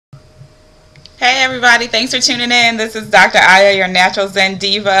Hey everybody, thanks for tuning in. This is Dr. Aya, your natural Zen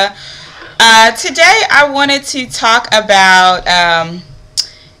diva. Today I wanted to talk about,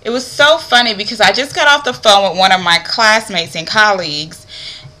 it was so funny because I just got off the phone with one of my classmates and colleagues,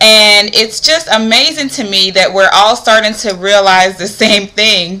 and it's just amazing to me that we're all starting to realize the same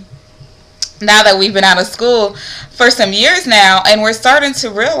thing now that we've been out of school for some years now, and we're starting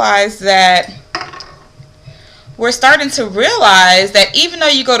to realize that even though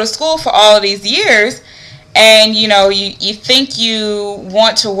you go to school for all of these years and you think you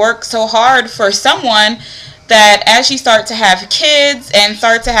want to work so hard for someone, that as you start to have kids and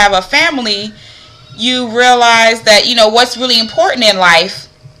start to have a family, you realize that what's really important in life.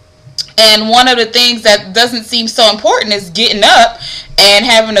 And one of the things that doesn't seem so important is getting up and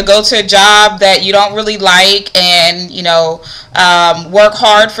having to go to a job that you don't really like, and work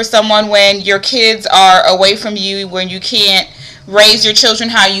hard for someone when your kids are away from you, when you can't raise your children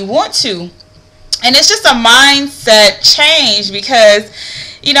how you want to. And it's just a mindset change because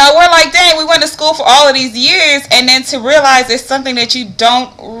we're like, dang, we went to school for all of these years, and then to realize it's something that you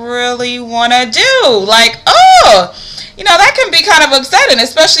don't really want to do. Like, that can be kind of upsetting,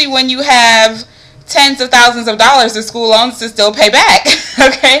 especially when you have tens of thousands of dollars in school loans to still pay back,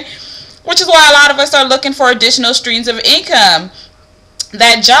 okay? Which is why a lot of us are looking for additional streams of income.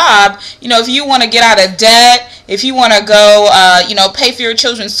 That job, if you want to get out of debt, if you want to go, pay for your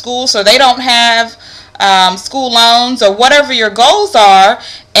children's school so they don't have school loans, or whatever your goals are,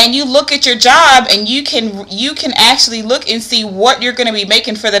 and you look at your job and you can actually look and see what you're going to be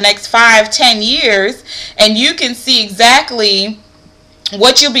making for the next 5-10 years, and you can see exactly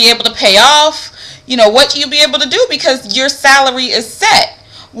what you'll be able to pay off, what you'll be able to do because your salary is set.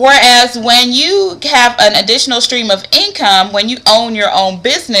 Whereas when you have an additional stream of income, when you own your own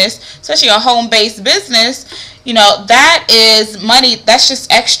business, especially a home-based business, that is money, that's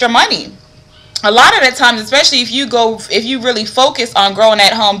just extra money. A lot of the times, especially if you really focus on growing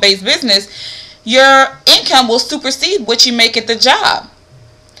that home-based business, your income will supersede what you make at the job.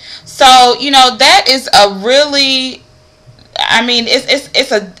 So, that is a really,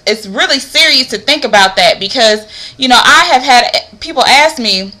 it's really serious to think about that, because, I have had people ask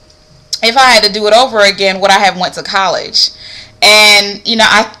me if I had to do it over again, would I have went to college? And,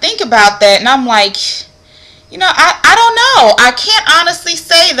 I think about that and I'm like, I don't know. I can't honestly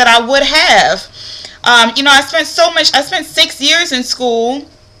say that I would have. I spent 6 years in school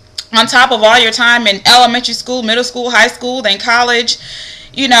on top of all your time in elementary school, middle school, high school, then college.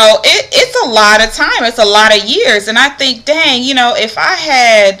 It's a lot of time. It's a lot of years. And I think, dang, if I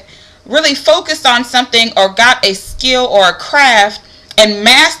had really focused on something or got a skill or a craft and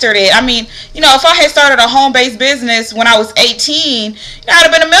mastered it. If I had started a home-based business when I was 18, I'd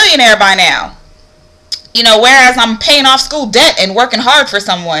have been a millionaire by now. Whereas I'm paying off school debt and working hard for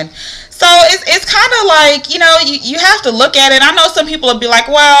someone. So it's kind of like, you have to look at it. I know some people will be like,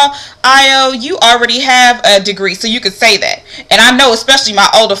 well, Io, you already have a degree, so you could say that. And I know especially my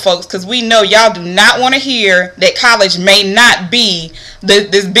older folks, because we know y'all do not want to hear that college may not be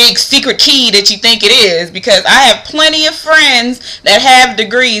this big secret key that you think it is, because I have plenty of friends that have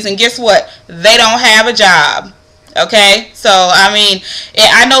degrees, and guess what? They don't have a job. Okay, so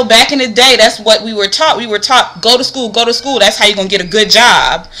I know back in the day that's what we were taught. We were taught, go to school, that's how you're gonna get a good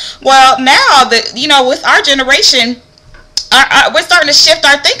job. Well, now that with our generation, we're starting to shift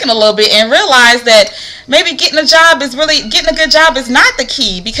our thinking a little bit and realize that maybe getting a good job is not the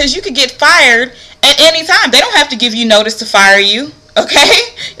key, because you could get fired at any time. They don't have to give you notice to fire you.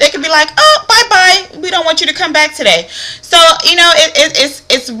 Okay, they could be like, oh, bye-bye, we don't want you to come back today. So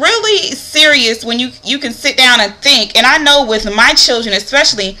it's really serious when you can sit down and think. And I know with my children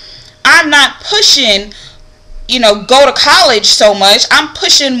especially, I'm not pushing go to college so much. I'm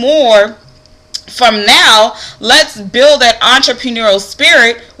pushing more from now. Let's build that entrepreneurial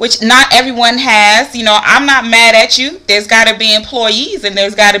spirit, which not everyone has. I'm not mad at you. There's got to be employees and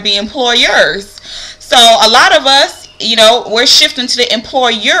there's got to be employers. So a lot of us, we're shifting to the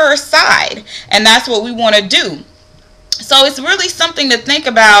employer side, and that's what we want to do. So it's really something to think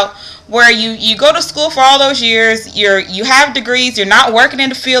about, where you go to school for all those years, you have degrees, you're not working in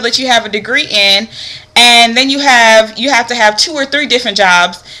the field that you have a degree in, and then you have to have 2 or 3 different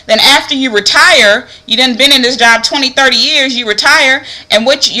jobs. Then after you retire, you done been in this job 20-30 years, you retire, and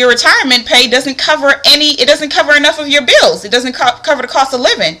what your retirement pay doesn't cover enough of your bills. It doesn't cover the cost of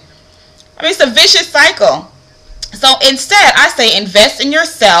living. It's a vicious cycle. So instead, I say invest in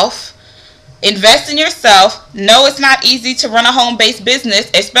yourself, Invest in yourself. No, it's not easy to run a home-based business,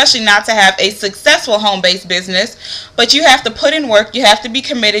 especially not to have a successful home-based business, but you have to put in work. You have to be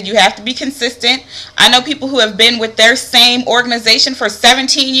committed. You have to be consistent. I know people who have been with their same organization for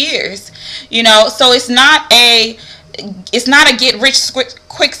 17 years, so it's not a get rich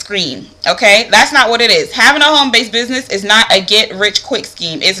quick scheme. Okay, that's not what it is. Having a home-based business is not a get rich quick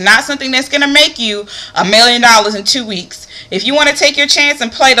scheme. It's not something that's going to make you $1 million in 2 weeks. If you want to take your chance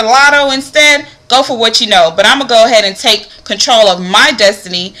and play the lotto instead, go for what you know. But I'm going to go ahead and take control of my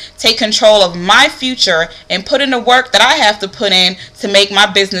destiny, take control of my future, and put in the work that I have to put in to make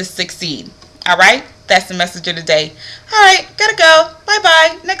my business succeed. All right? That's the message of the day. All right, gotta go.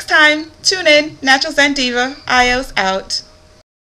 Bye-bye. Next time, tune in. Natural Zen Diva. Ios out.